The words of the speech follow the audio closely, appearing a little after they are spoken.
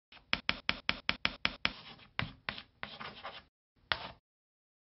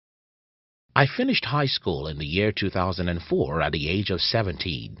I finished high school in the year 2004 at the age of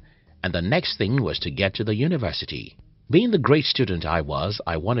 17, and the next thing was to get to the university. Being the great student I was,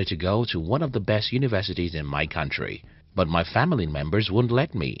 I wanted to go to one of the best universities in my country, but my family members wouldn't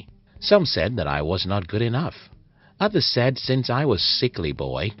let me. Some said that I was not good enough. Others said since I was a sickly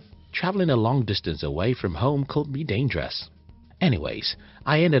boy, traveling a long distance away from home could be dangerous. Anyways,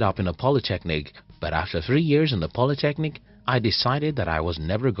 I ended up in a polytechnic, but after 3 years in the polytechnic, I decided that I was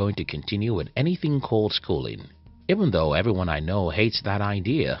never going to continue with anything called schooling. Even though everyone I know hates that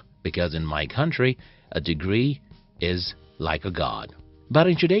idea, because in my country, a degree is like a god. But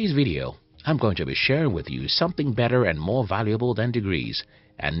in today's video, I'm going to be sharing with you something better and more valuable than degrees,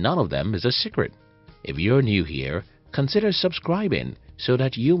 and none of them is a secret. If you're new here, consider subscribing so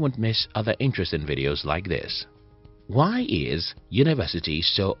that you won't miss other interesting videos like this. Why is university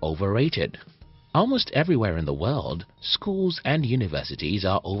so overrated? Almost everywhere in the world, schools and universities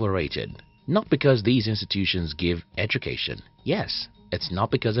are overrated. Not because these institutions give education. Yes, it's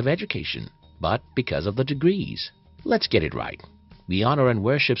not because of education, but because of the degrees. Let's get it right. The honor and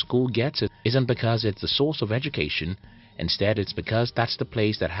worship school gets isn't because it's the source of education. Instead, it's because that's the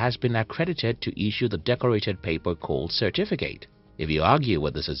place that has been accredited to issue the decorated paper called certificate. If you argue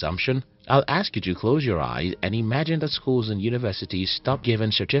with this assumption, I'll ask you to close your eyes and imagine that schools and universities stop giving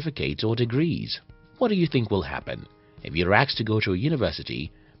certificates or degrees. What do you think will happen? If you're asked to go to a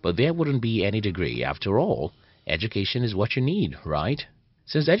university, but there wouldn't be any degree, after all, education is what you need, right?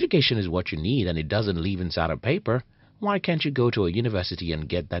 Since education is what you need and it doesn't live inside a paper, why can't you go to a university and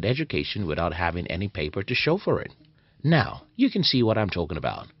get that education without having any paper to show for it? Now, you can see what I'm talking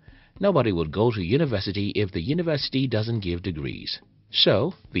about. Nobody would go to university if the university doesn't give degrees.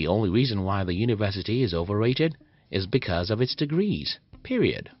 So, the only reason why the university is overrated is because of its degrees,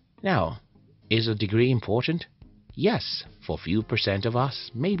 period. Now, is a degree important? Yes, for few percent of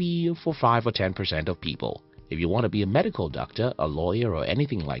us, maybe for 5 or 10% of people. If you want to be a medical doctor, a lawyer or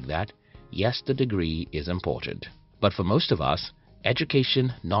anything like that, yes, the degree is important. But for most of us,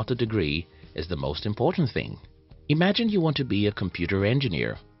 education, not a degree, is the most important thing. Imagine you want to be a computer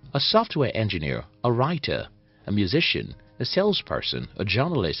engineer, a software engineer, a writer, a musician, a salesperson, a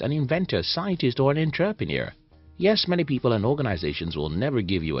journalist, an inventor, scientist, or an entrepreneur. Yes, many people and organizations will never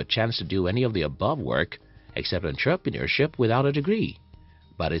give you a chance to do any of the above work, except entrepreneurship, without a degree.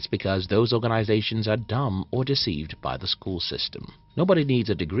 But it's because those organizations are dumb or deceived by the school system. Nobody needs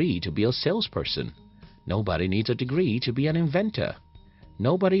a degree to be a salesperson. Nobody needs a degree to be an inventor.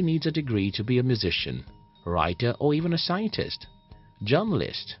 Nobody needs a degree to be a musician, writer, or even a scientist.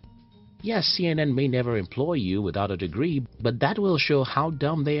 Journalist. Yes, CNN may never employ you without a degree, but that will show how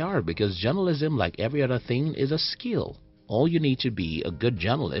dumb they are, because journalism, like every other thing, is a skill. All you need to be a good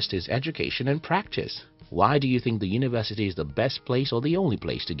journalist is education and practice. Why do you think the university is the best place or the only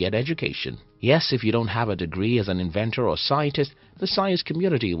place to get education? Yes, if you don't have a degree as an inventor or scientist, the science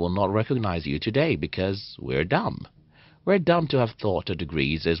community will not recognize you today because we're dumb. We're dumb to have thought that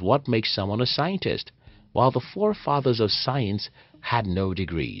degrees is what makes someone a scientist, while the forefathers of science had no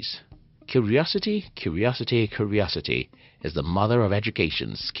degrees. Curiosity, curiosity, curiosity is the mother of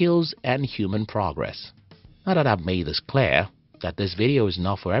education, skills, and human progress. Now that I've made this clear, that this video is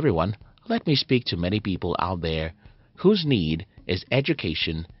not for everyone, let me speak to many people out there whose need is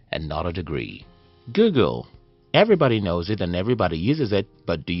education and not a degree. Google. Everybody knows it and everybody uses it,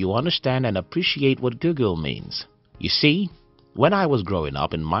 but do you understand and appreciate what Google means? You see, when I was growing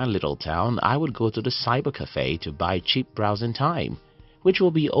up in my little town, I would go to the cyber cafe to buy cheap browsing time, which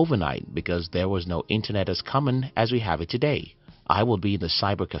will be overnight because there was no internet as common as we have it today. I would be in the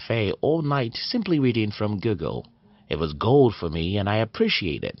cyber cafe all night simply reading from Google. It was gold for me and I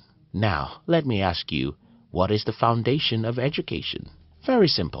appreciate it. Now, let me ask you, what is the foundation of education? Very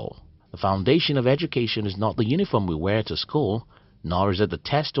simple. The foundation of education is not the uniform we wear to school, nor is it the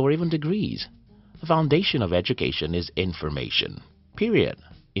test or even degrees. The foundation of education is information. Period.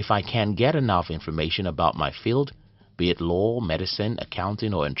 If I can get enough information about my field, be it law, medicine,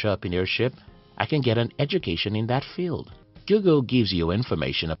 accounting, or entrepreneurship, I can get an education in that field. Google gives you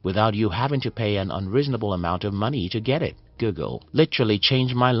information without you having to pay an unreasonable amount of money to get it. Google literally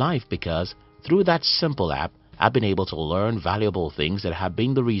changed my life because through that simple app, I've been able to learn valuable things that have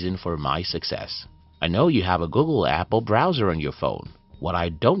been the reason for my success. I know you have a Google app or browser on your phone. What I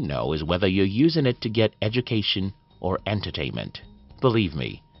don't know is whether you're using it to get education or entertainment. Believe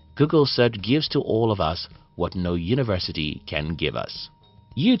me, Google search gives to all of us what no university can give us.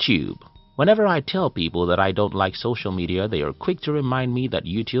 YouTube. Whenever I tell people that I don't like social media, they are quick to remind me that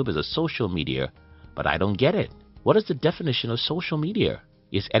YouTube is a social media, but I don't get it. What is the definition of social media?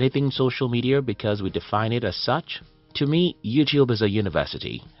 Is anything social media because we define it as such? To me, YouTube is a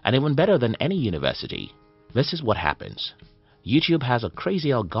university, and even better than any university. This is what happens. YouTube has a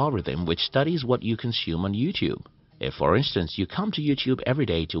crazy algorithm which studies what you consume on YouTube. If, for instance, you come to YouTube every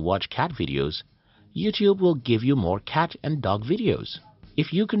day to watch cat videos, YouTube will give you more cat and dog videos.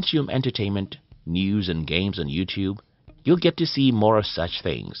 If you consume entertainment, news and games on YouTube, you'll get to see more of such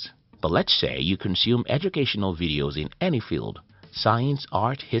things. But let's say you consume educational videos in any field, science,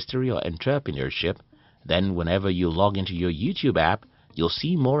 art, history or entrepreneurship, then whenever you log into your YouTube app, you'll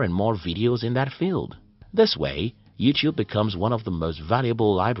see more and more videos in that field. This way, YouTube becomes one of the most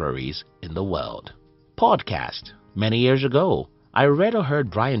valuable libraries in the world. Podcast. Many years ago, I read or heard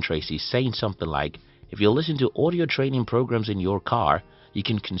Brian Tracy saying something like, if you listen to audio training programs in your car, you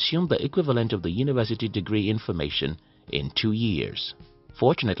can consume the equivalent of the university degree information in 2 years.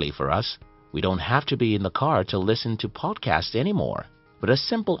 Fortunately for us, we don't have to be in the car to listen to podcasts anymore. With a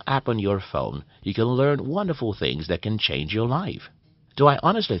simple app on your phone, you can learn wonderful things that can change your life. Do I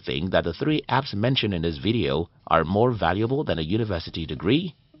honestly think that the 3 apps mentioned in this video are more valuable than a university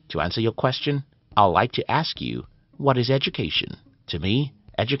degree? To answer your question, I'd like to ask you, what is education? To me,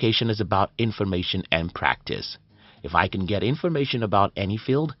 education is about information and practice. If I can get information about any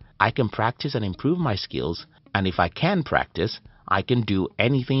field, I can practice and improve my skills, and if I can practice, I can do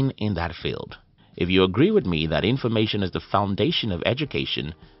anything in that field. If you agree with me that information is the foundation of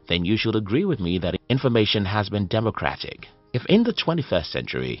education, then you should agree with me that information has been democratic. If in the 21st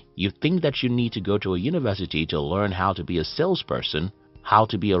century you think that you need to go to a university to learn how to be a salesperson, how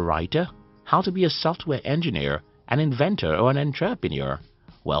to be a writer, how to be a software engineer, an inventor or an entrepreneur,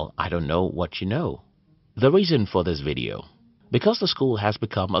 well, I don't know what you know. The reason for this video. Because the school has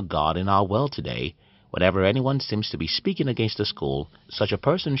become a god in our world today, whenever anyone seems to be speaking against the school, such a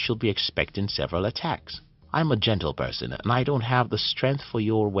person should be expecting several attacks. I'm a gentle person and I don't have the strength for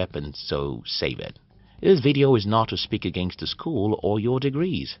your weapons, so save it. This video is not to speak against the school or your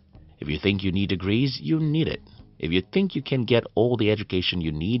degrees. If you think you need degrees, you need it. If you think you can get all the education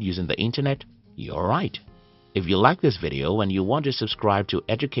you need using the internet, you're right. If you like this video and you want to subscribe to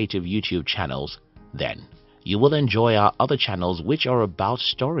educative YouTube channels, then you will enjoy our other channels which are about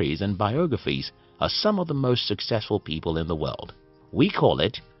stories and biographies of some of the most successful people in the world. We call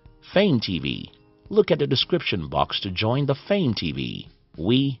it Fame TV. Look at the description box to join the Fame TV.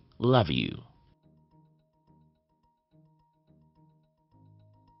 We love you.